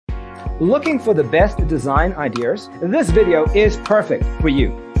Looking for the best design ideas? This video is perfect for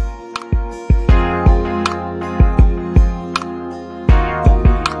you.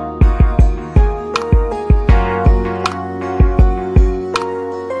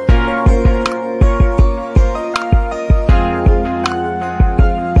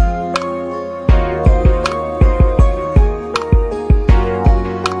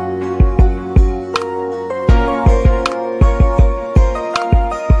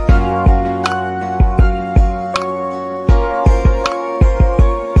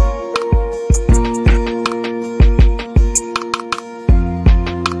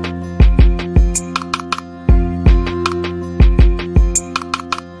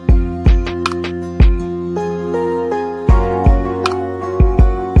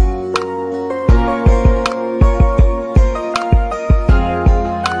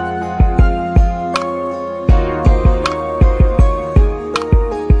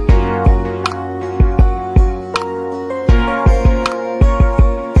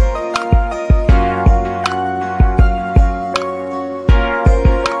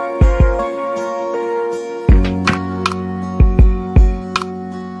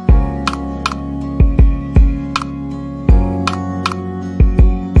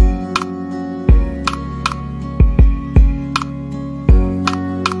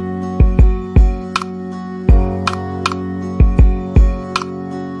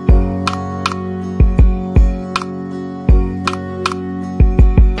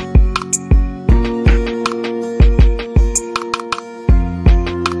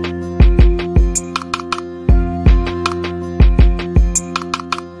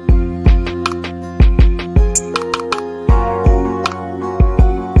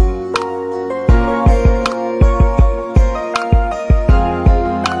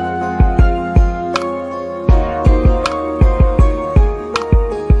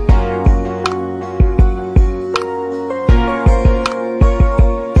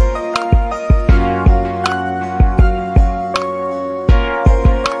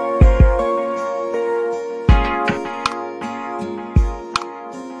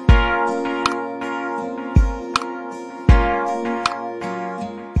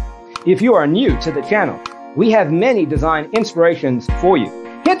 If you are new to the channel, we have many design inspirations for you.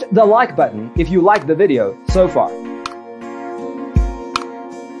 Hit the like button if you like the video so far.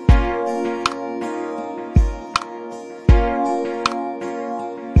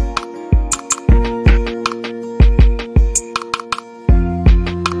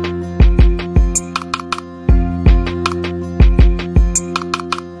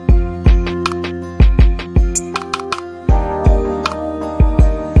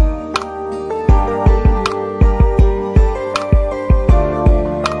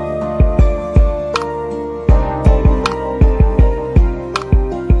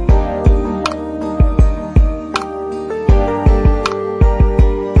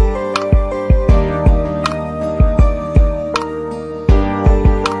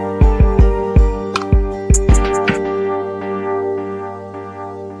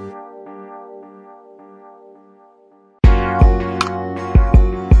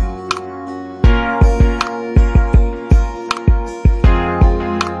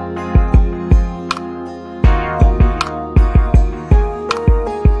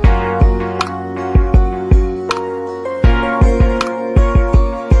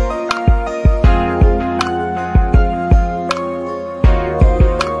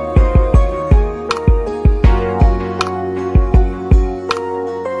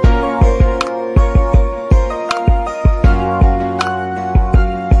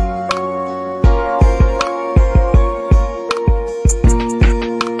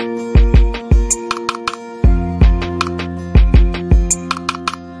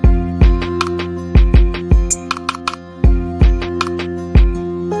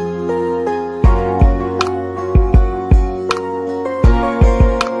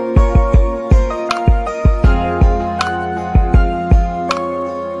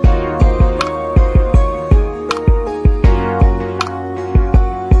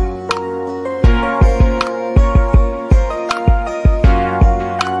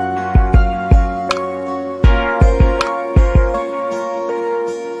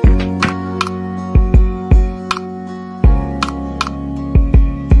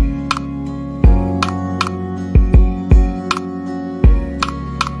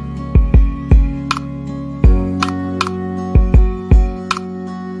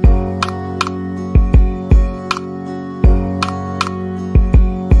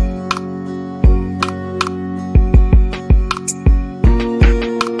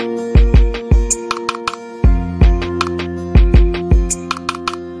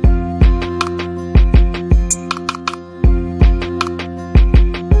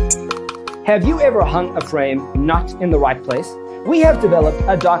 Have you ever hung a frame not in the right place? We have developed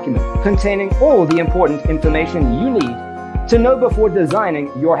a document containing all the important information you need to know before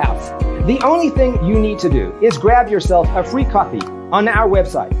designing your house. The only thing you need to do is grab yourself a free copy on our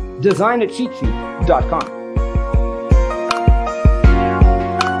website, designacheatsheet.com.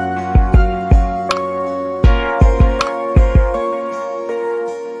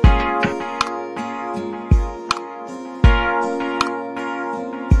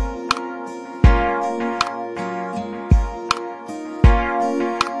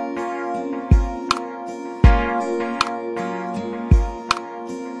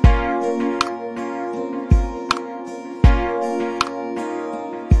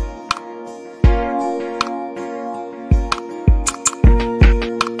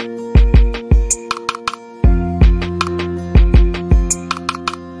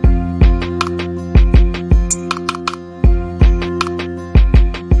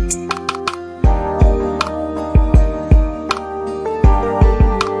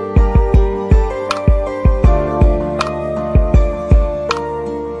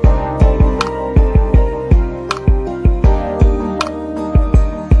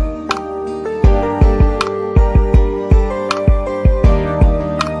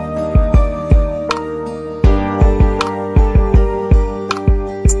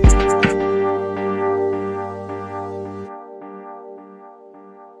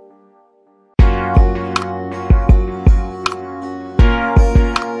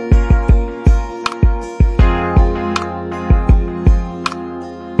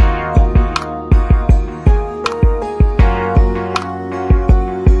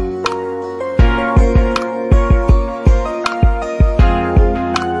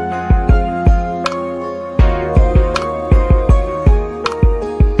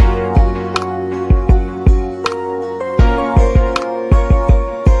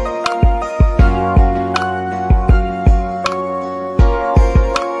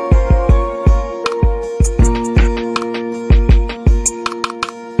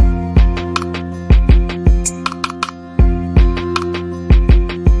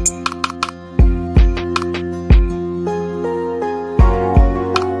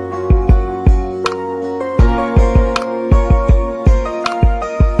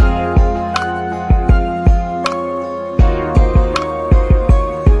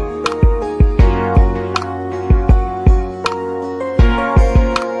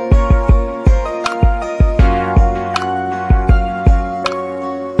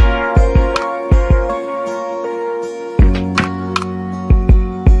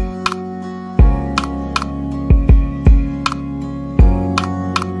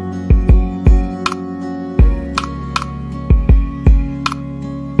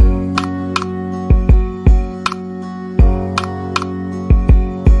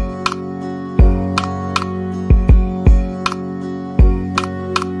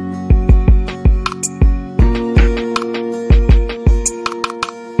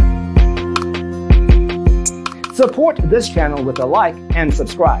 Support this channel with a like and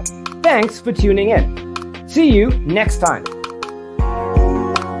subscribe. Thanks for tuning in. See you next time.